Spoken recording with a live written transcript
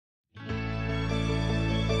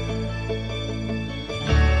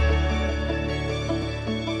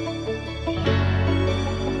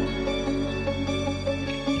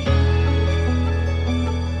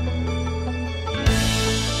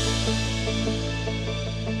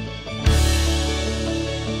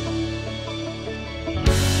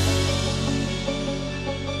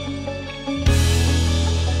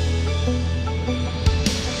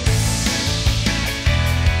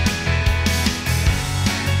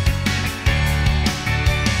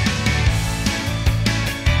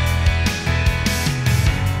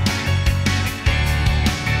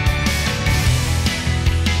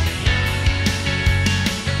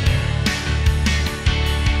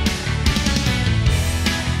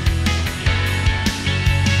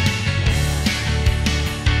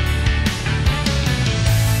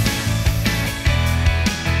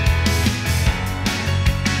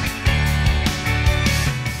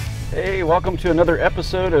Hey, welcome to another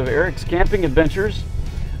episode of Eric's Camping Adventures.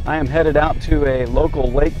 I am headed out to a local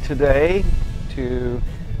lake today to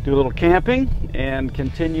do a little camping and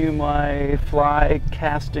continue my fly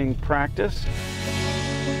casting practice.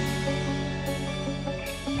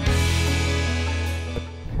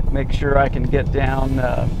 Make sure I can get down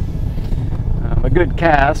a good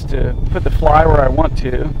cast to put the fly where I want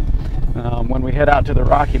to when we head out to the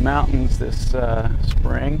Rocky Mountains this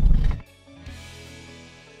spring.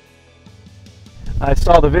 I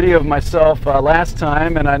saw the video of myself last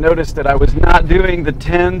time and I noticed that I was not doing the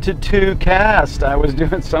 10-to-2 cast. I was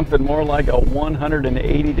doing something more like a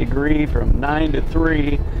 180 degree from 9 to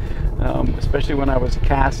 3, especially when I was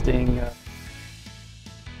casting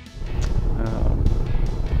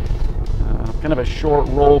kind of a short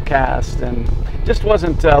roll cast, and just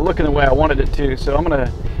wasn't looking the way I wanted it to. So I'm going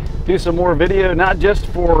to do some more video, not just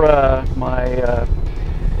for my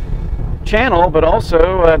channel, but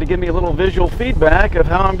also to give me a little visual feedback of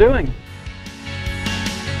how I'm doing.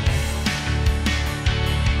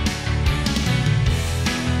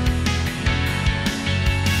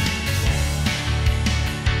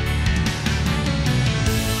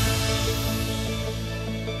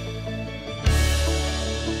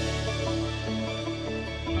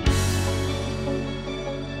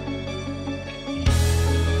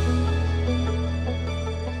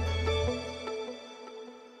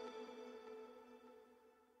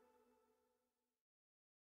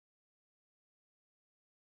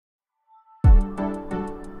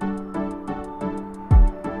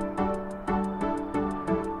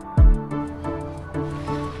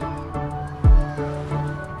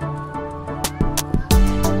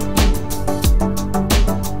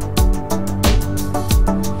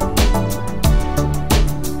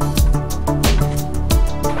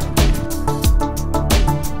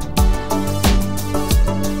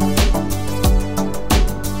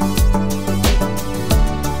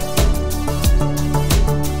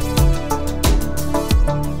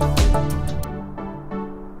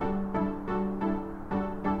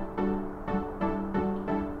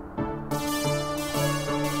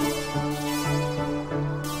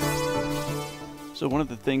 So one of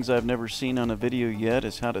the things I've never seen on a video yet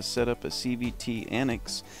is how to set up a CVT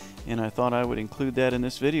annex, and I thought I would include that in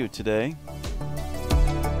this video today.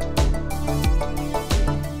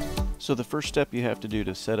 So the first step you have to do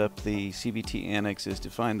to set up the CVT annex is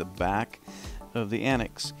to find the back of the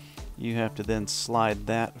annex. You have to then slide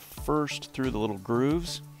that first through the little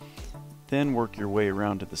grooves, then work your way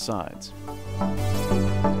around to the sides.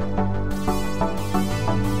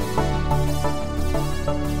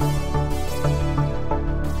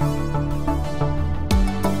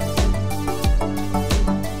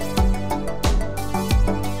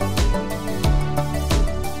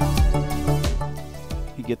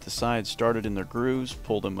 Get the sides started in their grooves,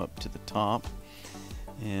 pull them up to the top,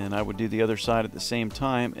 and I would do the other side at the same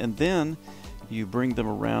time, and then you bring them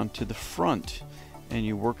around to the front and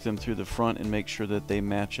you work them through the front and make sure that they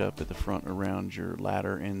match up at the front around your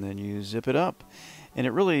ladder, and then you zip it up. And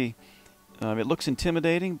it really it looks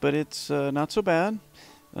intimidating, but it's not so bad.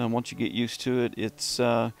 Once you get used to it,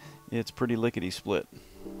 it's pretty lickety split.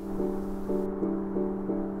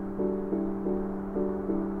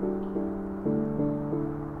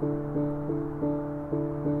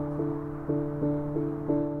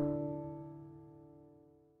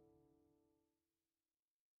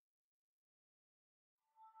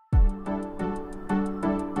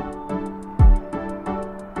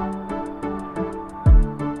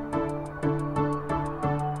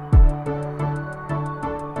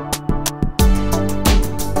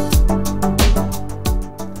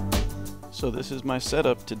 So this is my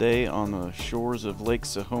setup today on the shores of Lake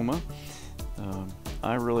Sahoma.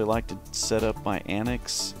 I really like to set up my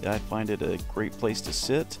annex. I find it a great place to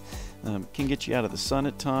sit. Can get you out of the sun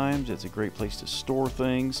at times. It's a great place to store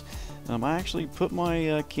things. I actually put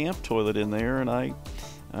my camp toilet in there, and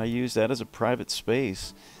I use that as a private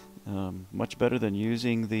space. Much better than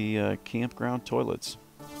using the campground toilets.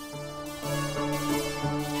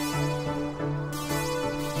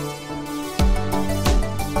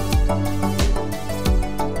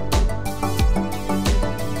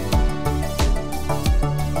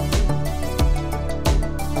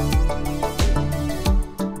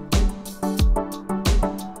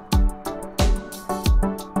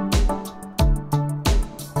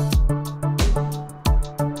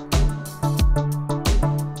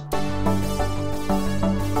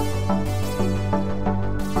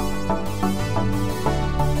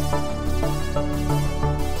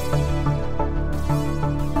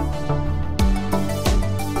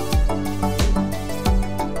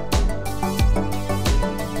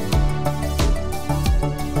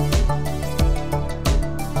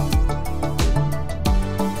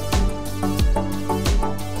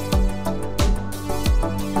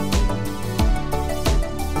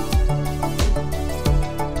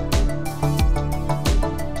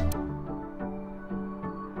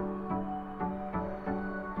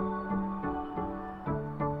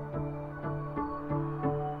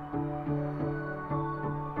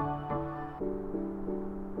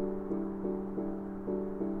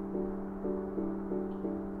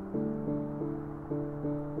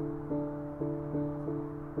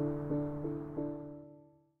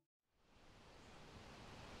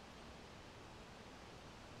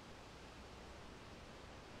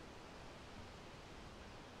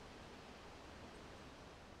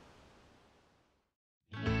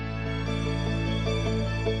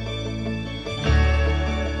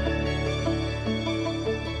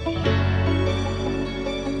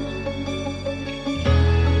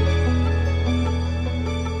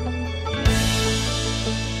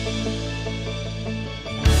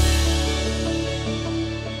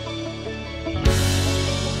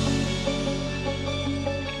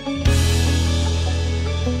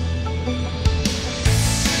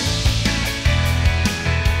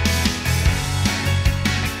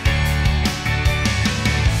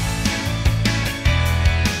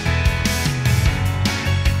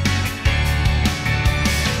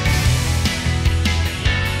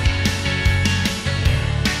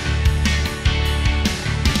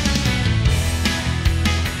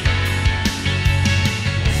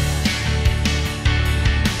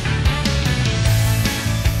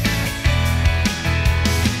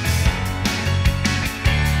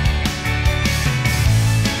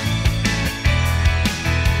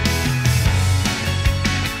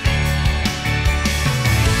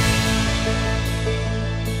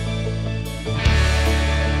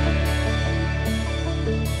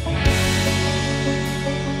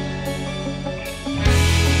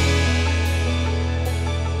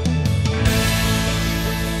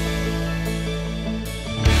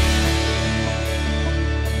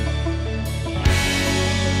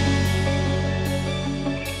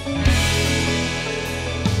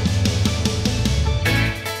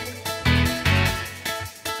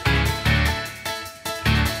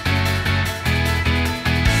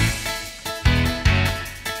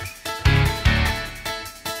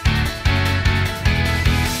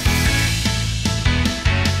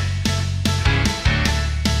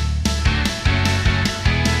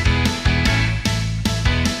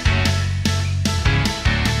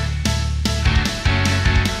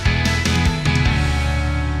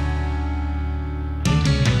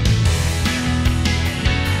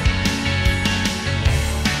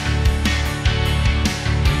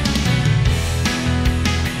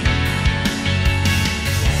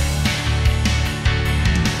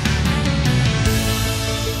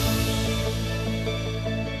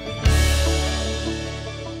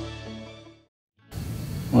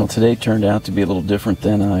 Well, today turned out to be a little different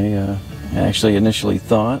than I actually initially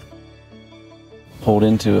thought. Pulled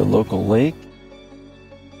into a local lake,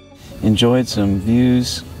 enjoyed some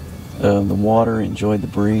views of the water, enjoyed the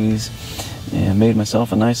breeze, and made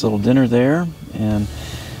myself a nice little dinner there, and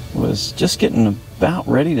was just getting about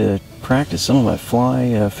ready to practice some of my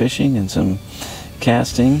fly fishing and some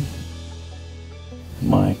casting.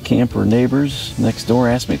 My camper neighbors next door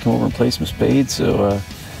asked me to come over and play some spades, so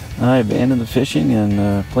I abandoned the fishing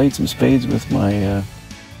and played some spades with my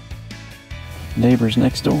neighbors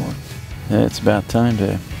next door. It's about time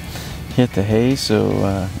to hit the hay, so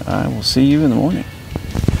I will see you in the morning.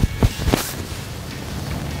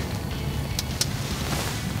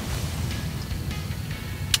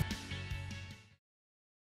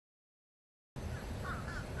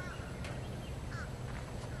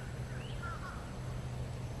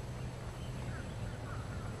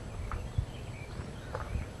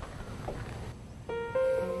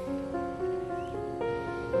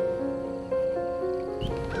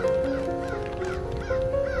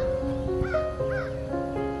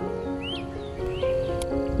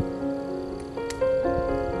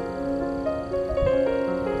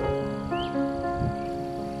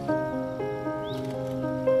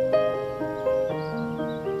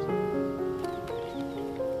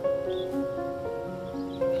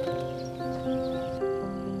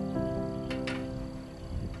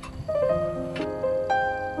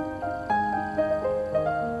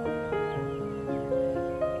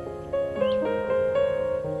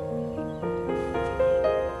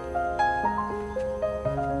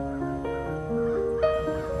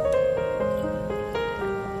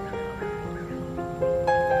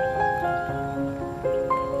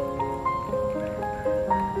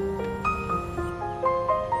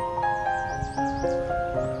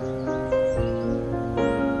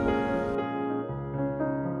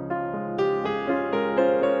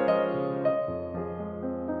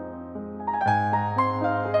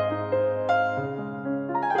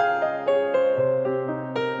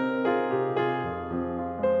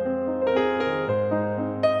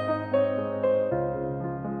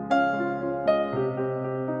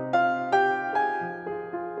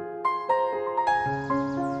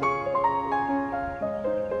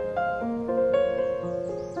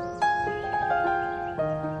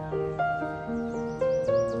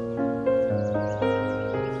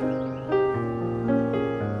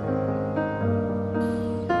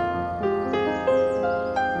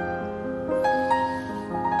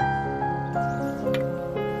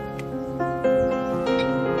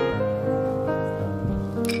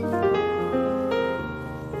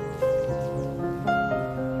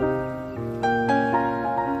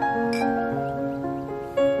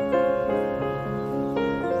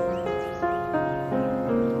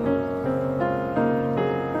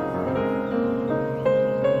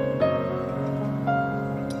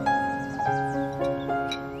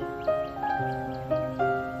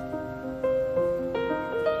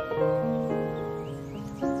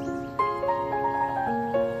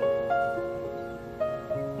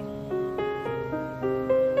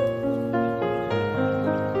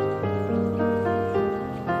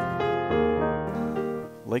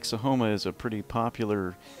 Lake Sahoma is a pretty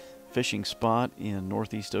popular fishing spot in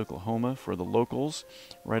northeast Oklahoma for the locals,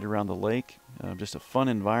 right around the lake. Just a fun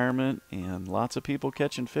environment and lots of people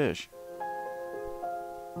catching fish.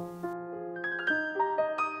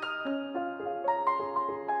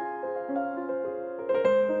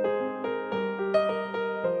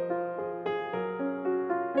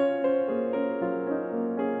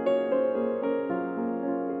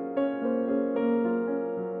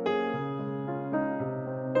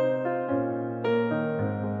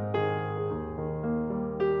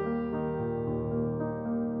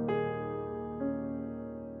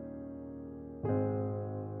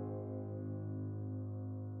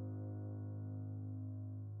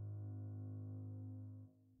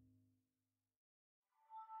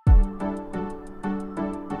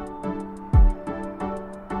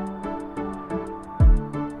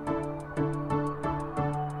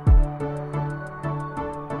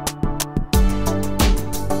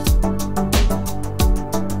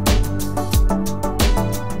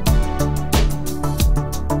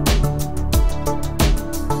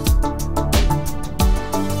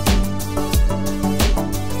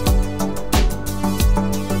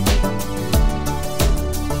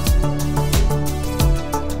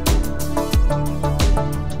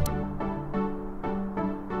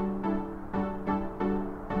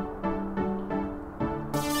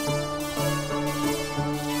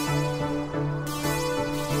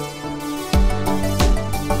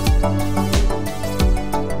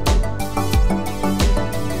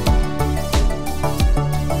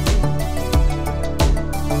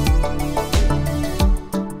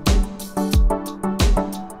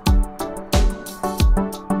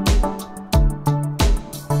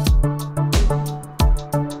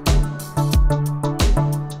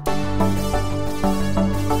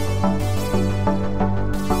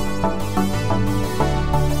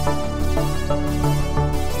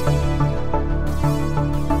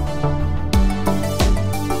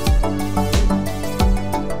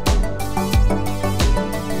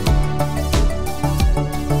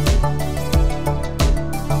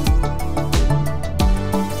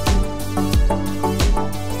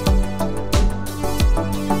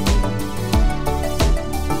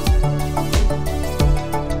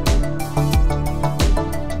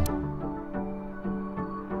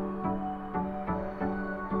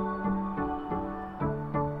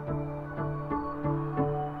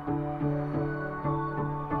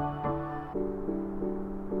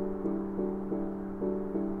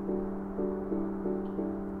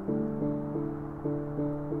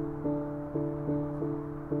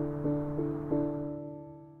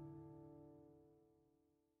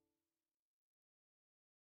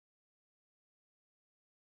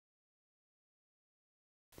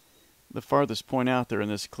 The farthest point out there in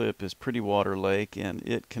this clip is Pretty Water Lake, and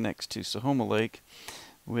it connects to Sahoma Lake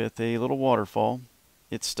with a little waterfall.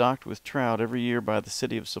 It's stocked with trout every year by the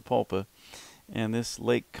city of Sapulpa, and this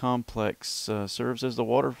lake complex serves as the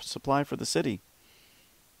water supply for the city.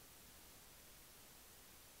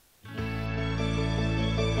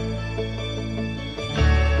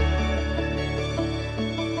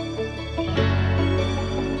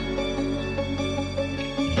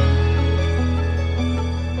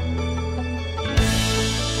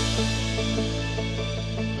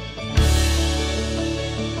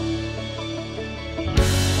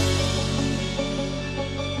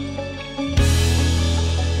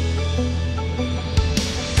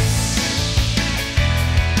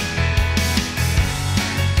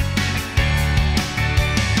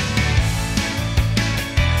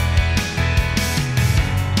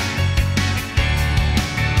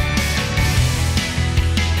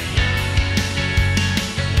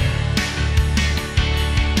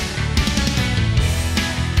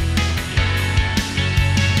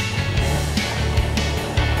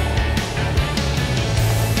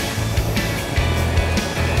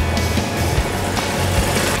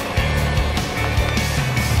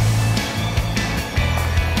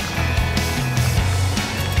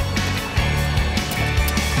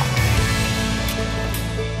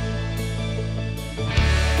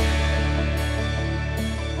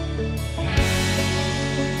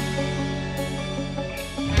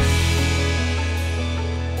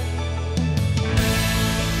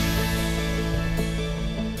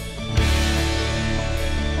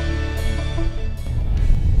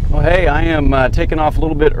 Hey, I am taking off a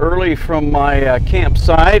little bit early from my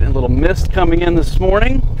campsite. A little mist coming in this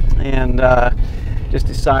morning, and just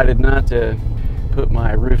decided not to put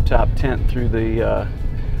my rooftop tent through the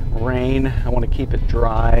rain. I want to keep it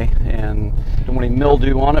dry and don't want any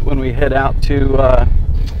mildew on it when we head out to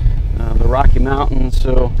the Rocky Mountains.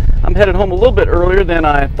 So I'm headed home a little bit earlier than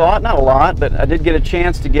I thought. Not a lot, but I did get a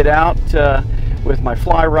chance to get out with my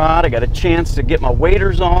fly rod. I got a chance to get my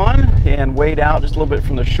waders on and wade out just a little bit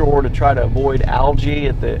from the shore to try to avoid algae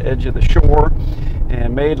at the edge of the shore,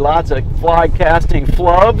 and made lots of fly casting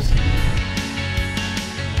flubs.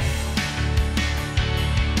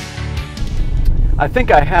 I think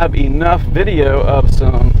I have enough video of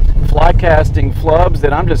some fly casting flubs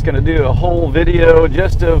that I'm just going to do a whole video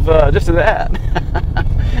just of that.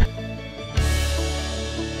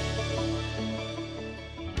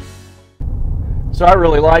 So I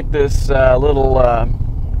really like this little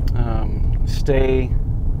stay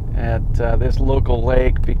at this local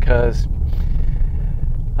lake because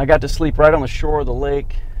I got to sleep right on the shore of the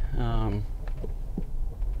lake.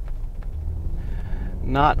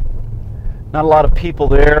 Not a lot of people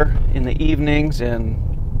there in the evenings,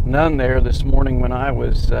 and none there this morning when I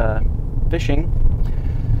was fishing.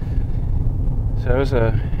 So it was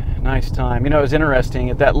a nice time. You know, it was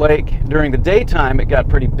interesting at that lake. During the daytime it got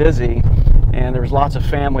pretty busy, and there was lots of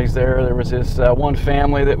families there. There was this one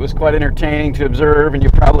family that was quite entertaining to observe, and you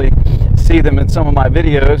probably see them in some of my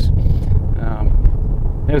videos.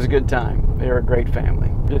 It was a good time. They were a great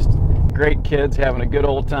family. Just great kids having a good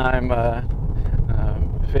old time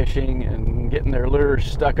fishing and getting their lures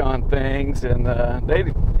stuck on things, and they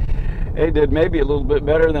did maybe a little bit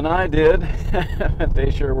better than I did, but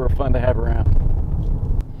they sure were fun to have around.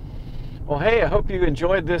 Well, hey, I hope you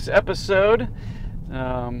enjoyed this episode.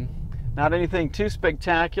 Not anything too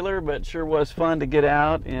spectacular, but sure was fun to get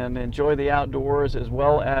out and enjoy the outdoors, as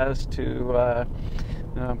well as to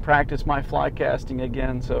practice my fly casting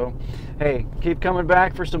again. So, hey, keep coming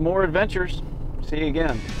back for some more adventures. See you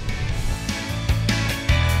again.